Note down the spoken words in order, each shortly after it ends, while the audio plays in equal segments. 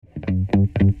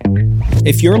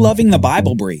If you're loving the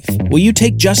Bible Brief, will you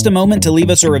take just a moment to leave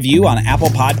us a review on Apple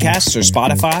Podcasts or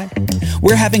Spotify?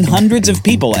 We're having hundreds of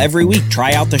people every week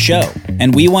try out the show,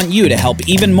 and we want you to help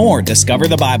even more discover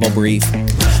the Bible Brief.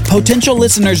 Potential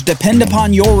listeners depend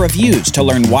upon your reviews to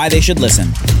learn why they should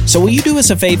listen. So will you do us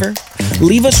a favor?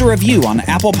 Leave us a review on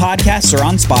Apple Podcasts or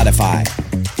on Spotify.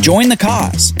 Join the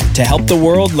cause to help the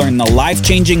world learn the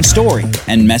life-changing story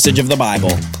and message of the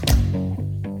Bible.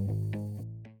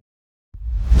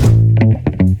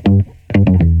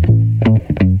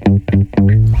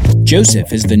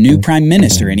 Joseph is the new prime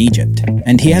minister in Egypt,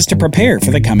 and he has to prepare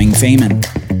for the coming famine.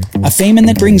 A famine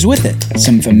that brings with it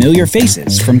some familiar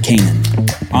faces from Canaan.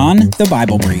 On the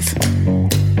Bible Brief.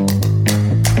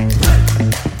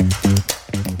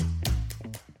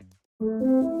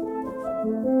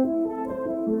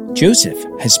 Joseph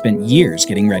has spent years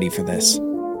getting ready for this.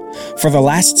 For the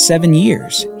last 7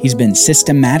 years, he's been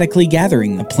systematically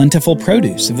gathering the plentiful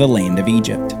produce of the land of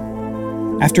Egypt.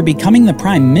 After becoming the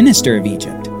prime minister of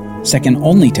Egypt, second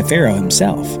only to Pharaoh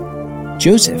himself,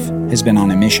 Joseph has been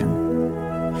on a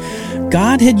mission.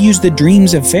 God had used the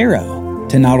dreams of Pharaoh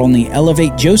to not only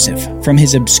elevate Joseph from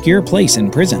his obscure place in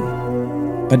prison,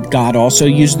 but God also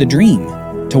used the dream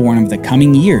to warn of the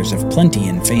coming years of plenty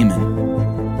and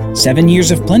famine. 7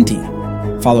 years of plenty,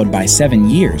 followed by 7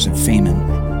 years of famine.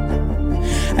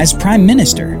 As prime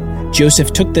minister,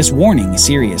 Joseph took this warning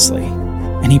seriously,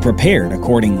 and he prepared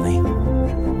accordingly.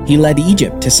 He led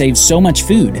Egypt to save so much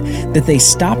food that they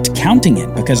stopped counting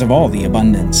it because of all the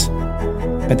abundance.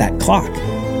 But that clock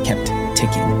kept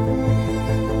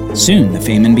ticking. Soon the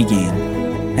famine began,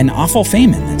 an awful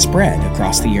famine that spread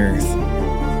across the earth.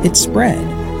 It spread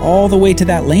all the way to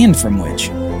that land from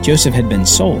which Joseph had been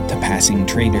sold to passing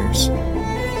traders.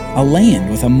 A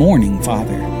land with a mourning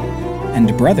father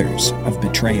and brothers of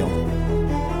betrayal.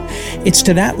 It's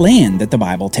to that land that the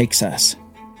Bible takes us,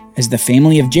 as the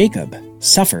family of Jacob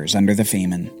suffers under the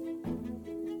famine.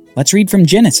 Let's read from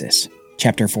Genesis,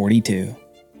 chapter 42.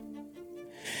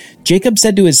 Jacob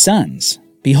said to his sons,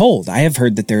 "Behold, I have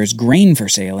heard that there is grain for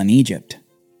sale in Egypt.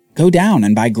 Go down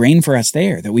and buy grain for us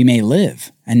there, that we may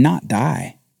live and not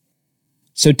die."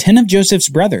 So 10 of Joseph's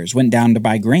brothers went down to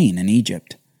buy grain in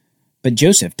Egypt. But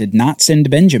Joseph did not send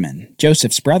Benjamin,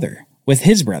 Joseph's brother, with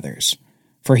his brothers,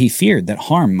 for he feared that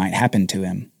harm might happen to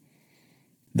him.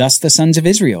 Thus the sons of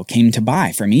Israel came to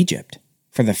buy from Egypt,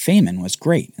 for the famine was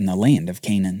great in the land of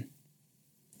Canaan.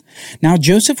 Now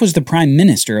Joseph was the prime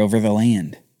minister over the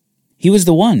land. He was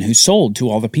the one who sold to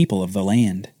all the people of the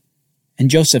land. And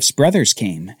Joseph's brothers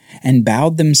came and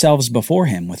bowed themselves before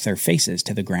him with their faces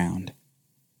to the ground.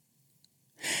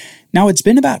 Now it's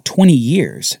been about 20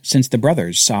 years since the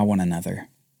brothers saw one another.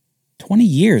 20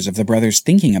 years of the brothers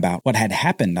thinking about what had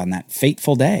happened on that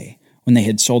fateful day when they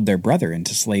had sold their brother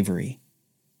into slavery.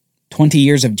 20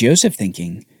 years of Joseph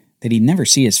thinking that he'd never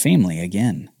see his family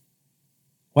again.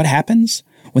 What happens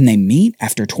when they meet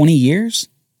after 20 years?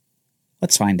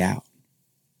 Let's find out.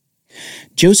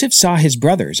 Joseph saw his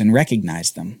brothers and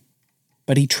recognized them,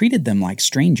 but he treated them like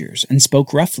strangers and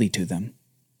spoke roughly to them.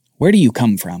 "Where do you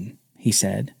come from?" he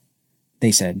said.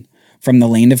 They said, "From the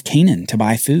land of Canaan to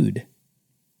buy food."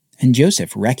 And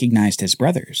Joseph recognized his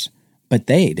brothers, but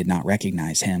they did not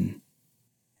recognize him.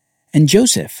 And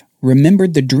Joseph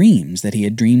remembered the dreams that he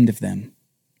had dreamed of them.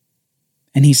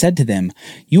 And he said to them,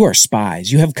 "You are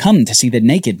spies. You have come to see the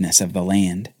nakedness of the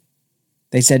land."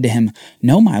 They said to him,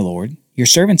 "No, my lord, your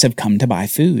servants have come to buy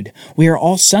food. We are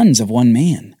all sons of one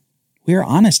man. We are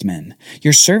honest men.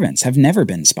 Your servants have never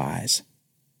been spies."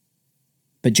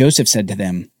 But Joseph said to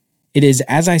them, "It is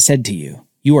as I said to you,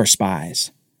 you are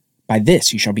spies. By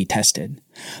this you shall be tested.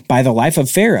 By the life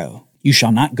of Pharaoh, you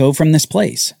shall not go from this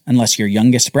place unless your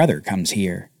youngest brother comes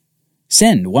here.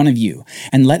 Send one of you,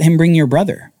 and let him bring your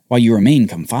brother, while you remain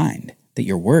confined, that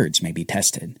your words may be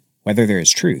tested, whether there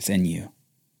is truth in you.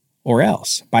 Or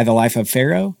else, by the life of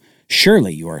Pharaoh,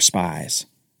 surely you are spies."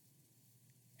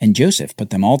 And Joseph put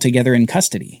them all together in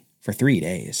custody for 3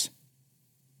 days.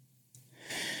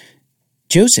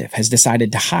 Joseph has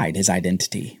decided to hide his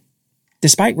identity.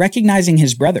 Despite recognizing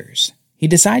his brothers, he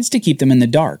decides to keep them in the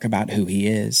dark about who he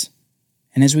is.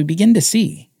 And as we begin to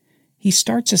see, he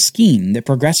starts a scheme that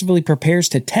progressively prepares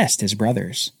to test his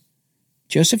brothers.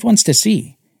 Joseph wants to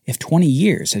see if 20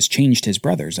 years has changed his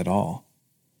brothers at all.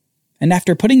 And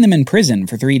after putting them in prison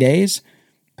for 3 days,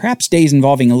 perhaps days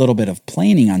involving a little bit of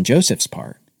planning on Joseph's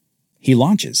part, he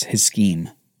launches his scheme.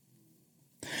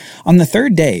 On the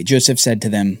 3rd day, Joseph said to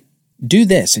them, "Do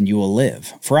this and you will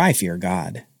live, for I fear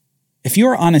God. If you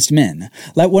are honest men,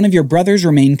 let one of your brothers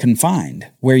remain confined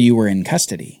where you were in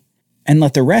custody, and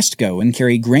let the rest go and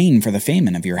carry grain for the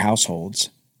famine of your households,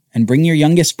 and bring your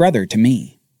youngest brother to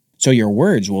me. So your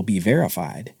words will be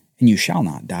verified, and you shall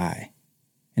not die."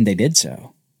 And they did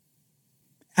so.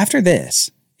 After this,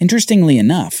 interestingly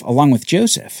enough, along with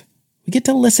Joseph, we get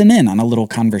to listen in on a little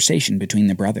conversation between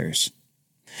the brothers.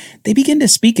 They begin to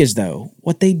speak as though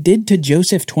what they did to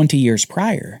Joseph 20 years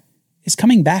prior is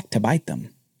coming back to bite them.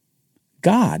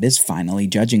 God is finally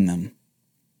judging them.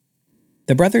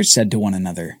 The brothers said to one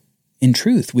another, "In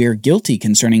truth, we are guilty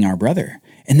concerning our brother,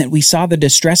 and that we saw the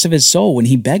distress of his soul when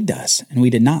he begged us, and we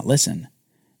did not listen.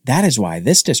 That is why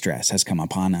this distress has come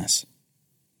upon us."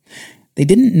 They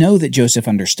didn't know that Joseph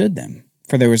understood them,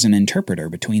 for there was an interpreter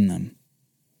between them.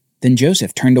 Then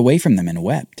Joseph turned away from them and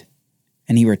wept,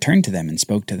 and he returned to them and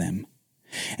spoke to them.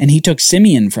 And he took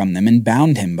Simeon from them and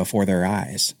bound him before their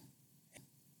eyes.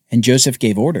 And Joseph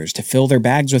gave orders to fill their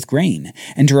bags with grain,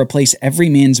 and to replace every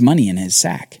man's money in his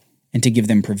sack, and to give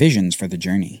them provisions for the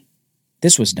journey.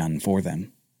 This was done for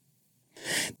them.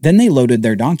 Then they loaded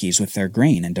their donkeys with their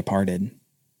grain and departed.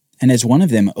 And as one of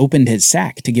them opened his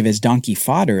sack to give his donkey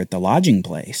fodder at the lodging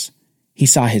place, he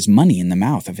saw his money in the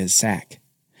mouth of his sack.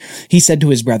 He said to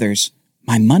his brothers,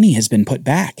 "My money has been put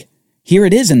back. Here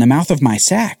it is in the mouth of my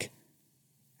sack."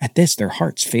 At this their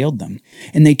hearts failed them,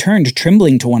 and they turned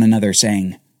trembling to one another,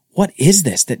 saying, "What is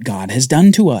this that God has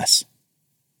done to us?"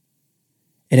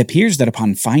 It appears that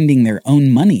upon finding their own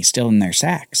money still in their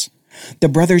sacks, the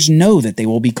brothers know that they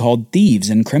will be called thieves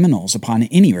and criminals upon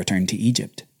any return to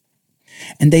Egypt.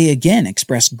 And they again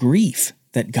express grief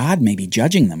that God may be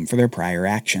judging them for their prior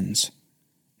actions.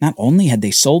 Not only had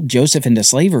they sold Joseph into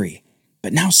slavery,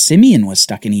 but now Simeon was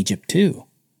stuck in Egypt too,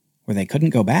 where they couldn't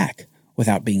go back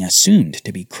without being assumed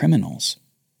to be criminals.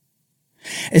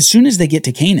 As soon as they get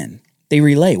to Canaan, they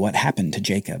relay what happened to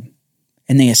Jacob,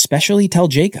 and they especially tell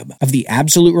Jacob of the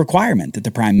absolute requirement that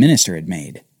the prime minister had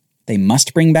made. They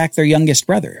must bring back their youngest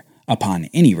brother upon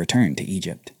any return to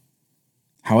Egypt.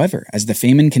 However, as the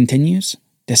famine continues,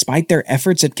 despite their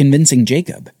efforts at convincing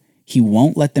Jacob, he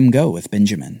won't let them go with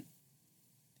Benjamin.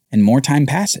 And more time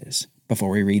passes before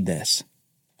we read this.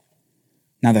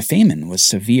 Now the famine was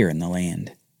severe in the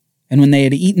land, and when they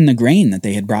had eaten the grain that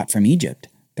they had brought from Egypt,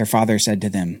 their father said to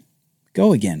them,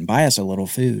 "Go again, buy us a little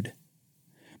food."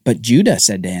 But Judah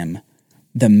said to him,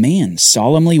 "The man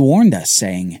solemnly warned us,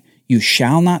 saying, 'You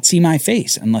shall not see my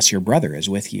face unless your brother is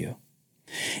with you.'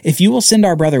 If you will send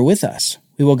our brother with us,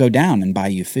 we will go down and buy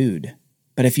you food.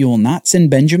 But if you will not send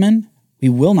Benjamin, we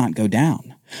will not go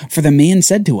down. For the man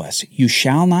said to us, 'You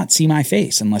shall not see my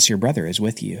face unless your brother is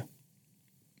with you.'"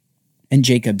 And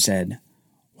Jacob said,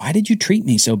 "Why did you treat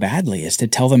me so badly as to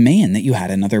tell the man that you had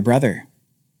another brother?"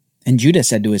 And Judah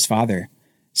said to his father,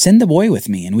 "Send the boy with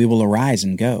me, and we will arise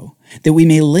and go, that we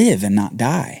may live and not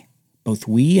die, both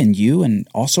we and you and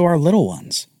also our little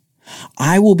ones.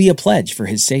 I will be a pledge for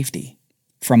his safety.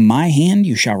 From my hand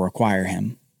you shall require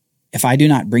him. If I do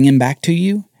not bring him back to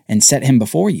you and set him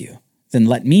before you, then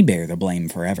let me bear the blame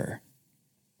forever."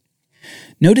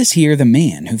 Notice here the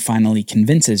man who finally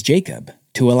convinces Jacob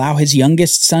to allow his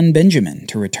youngest son Benjamin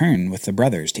to return with the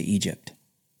brothers to Egypt.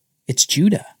 It's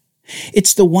Judah.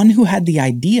 It's the one who had the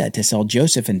idea to sell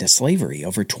Joseph into slavery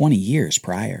over 20 years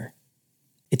prior.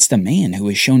 It's the man who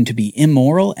is shown to be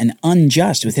immoral and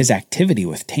unjust with his activity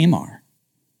with Tamar.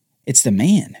 It's the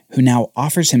man who now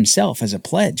offers himself as a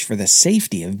pledge for the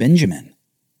safety of Benjamin.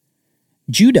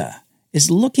 Judah is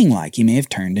looking like he may have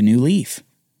turned a new leaf.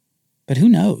 But who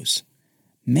knows?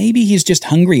 Maybe he's just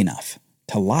hungry enough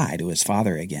to lie to his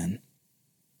father again.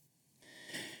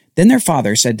 Then their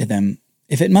father said to them,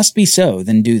 "If it must be so,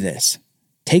 then do this.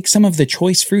 Take some of the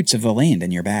choice fruits of the land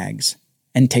in your bags,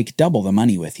 and take double the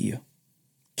money with you.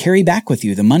 Carry back with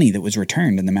you the money that was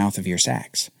returned in the mouth of your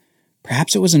sacks.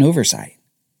 Perhaps it was an oversight.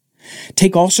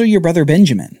 Take also your brother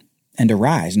Benjamin, and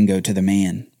arise and go to the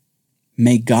man.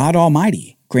 May God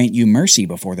Almighty grant you mercy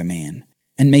before the man,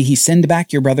 and may he send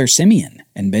back your brother Simeon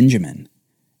and Benjamin.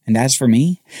 And as for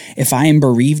me, if I am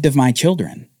bereaved of my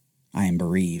children, I am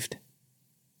bereaved."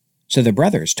 So the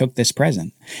brothers took this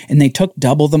present, and they took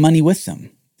double the money with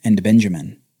them, and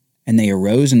Benjamin. And they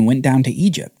arose and went down to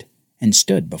Egypt, and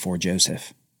stood before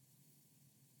Joseph.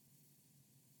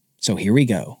 So here we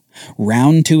go,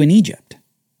 round 2 in Egypt.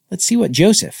 Let's see what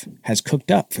Joseph has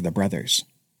cooked up for the brothers.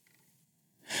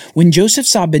 When Joseph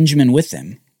saw Benjamin with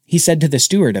them, he said to the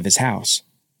steward of his house,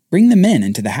 "Bring the men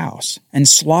into the house, and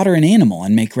slaughter an animal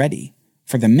and make ready,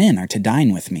 for the men are to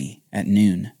dine with me at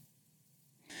noon."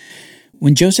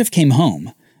 When Joseph came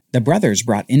home, the brothers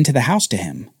brought into the house to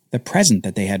him the present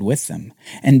that they had with them,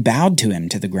 and bowed to him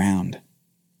to the ground.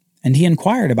 And he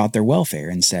inquired about their welfare,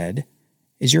 and said,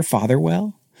 "Is your father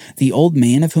well, the old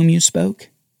man of whom you spoke?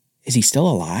 Is he still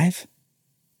alive?"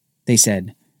 They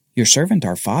said, "Your servant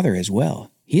our father is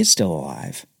well. He is still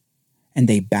alive." and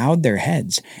they bowed their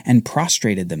heads and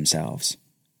prostrated themselves.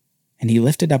 And he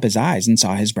lifted up his eyes and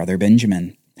saw his brother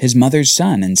Benjamin, his mother's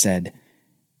son, and said,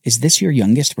 "Is this your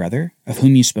youngest brother, of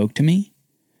whom you spoke to me?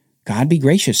 God be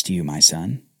gracious to you, my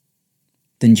son."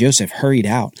 Then Joseph hurried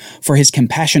out, for his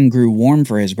compassion grew warm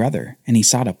for his brother, and he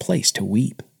sought a place to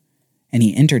weep. And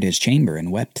he entered his chamber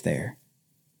and wept there.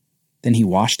 Then he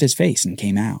washed his face and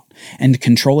came out, and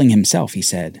controlling himself, he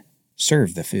said,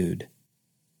 "Serve the food."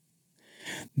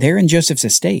 There in Joseph's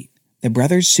estate, the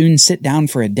brothers soon sit down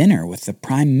for a dinner with the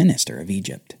prime minister of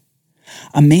Egypt,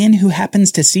 a man who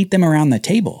happens to seat them around the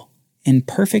table in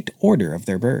perfect order of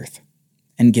their birth,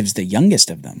 and gives the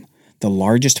youngest of them the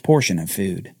largest portion of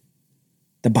food.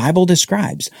 The Bible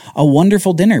describes a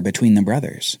wonderful dinner between the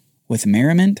brothers, with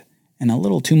merriment and a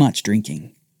little too much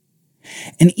drinking.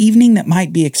 An evening that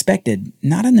might be expected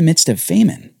not in the midst of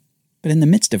famine, but in the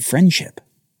midst of friendship.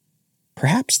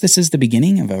 Perhaps this is the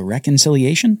beginning of a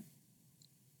reconciliation?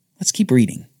 Let's keep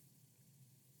reading.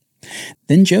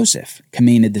 Then Joseph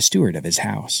commanded the steward of his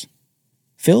house,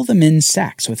 "Fill the men's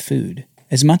sacks with food,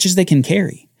 as much as they can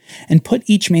carry, and put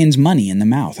each man's money in the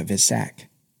mouth of his sack,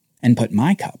 and put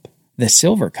my cup, the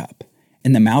silver cup,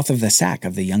 in the mouth of the sack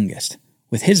of the youngest,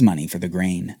 with his money for the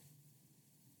grain."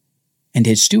 And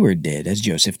his steward did as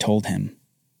Joseph told him.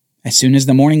 As soon as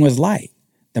the morning was light,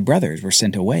 the brothers were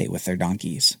sent away with their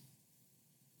donkeys.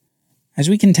 As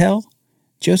we can tell,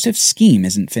 Joseph's scheme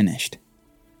isn't finished.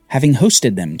 Having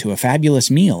hosted them to a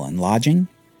fabulous meal and lodging,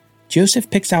 Joseph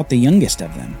picks out the youngest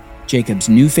of them, Jacob's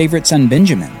new favorite son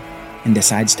Benjamin, and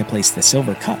decides to place the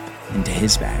silver cup into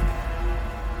his bag.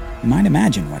 You might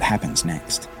imagine what happens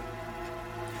next.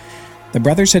 The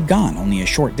brothers had gone only a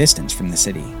short distance from the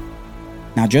city.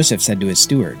 Now Joseph said to his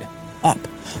steward, "Up,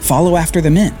 follow after the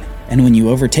men, and when you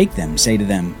overtake them, say to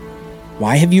them,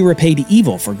 'Why have you repaid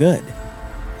evil for good?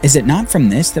 Is it not from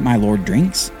this that my Lord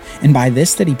drinks, and by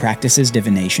this that he practices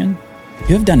divination?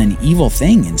 You have done an evil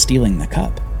thing in stealing the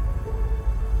cup.'"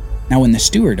 Now when the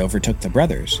steward overtook the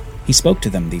brothers, he spoke to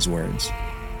them these words.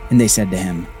 And they said to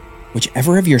him,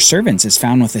 "Whichever of your servants is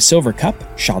found with the silver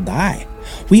cup shall die.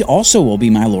 We also will be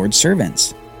my Lord's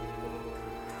servants."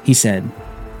 He said,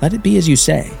 "Let it be as you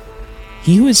say.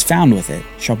 He who is found with it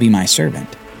shall be my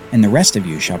servant, and the rest of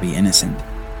you shall be innocent."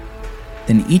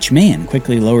 Then each man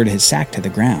quickly lowered his sack to the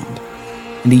ground,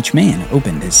 and each man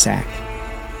opened his sack.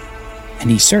 And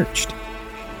he searched,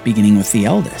 beginning with the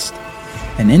eldest,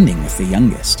 and ending with the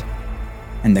youngest.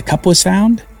 And the cup was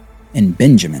found in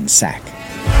Benjamin's sack.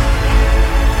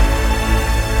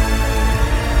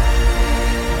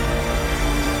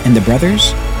 And the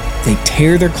brothers, they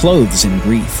tear their clothes in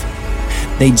grief.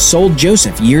 They'd sold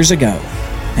Joseph years ago,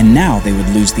 and now they would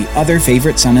lose the other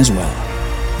favorite son as well.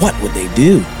 What would they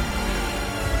do?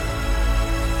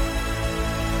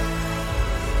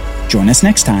 Join us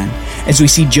next time as we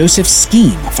see Joseph's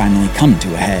scheme finally come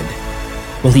to a head.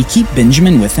 Will he keep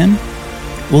Benjamin with him?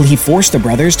 Will he force the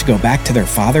brothers to go back to their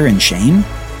father in shame?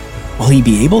 Will he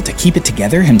be able to keep it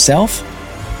together himself?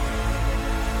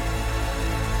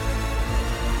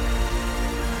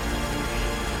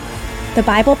 The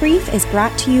Bible Brief is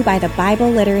brought to you by the Bible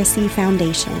Literacy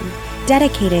Foundation,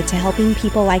 dedicated to helping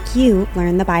people like you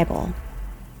learn the Bible.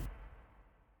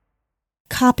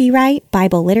 Copyright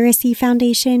Bible Literacy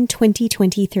Foundation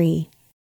 2023.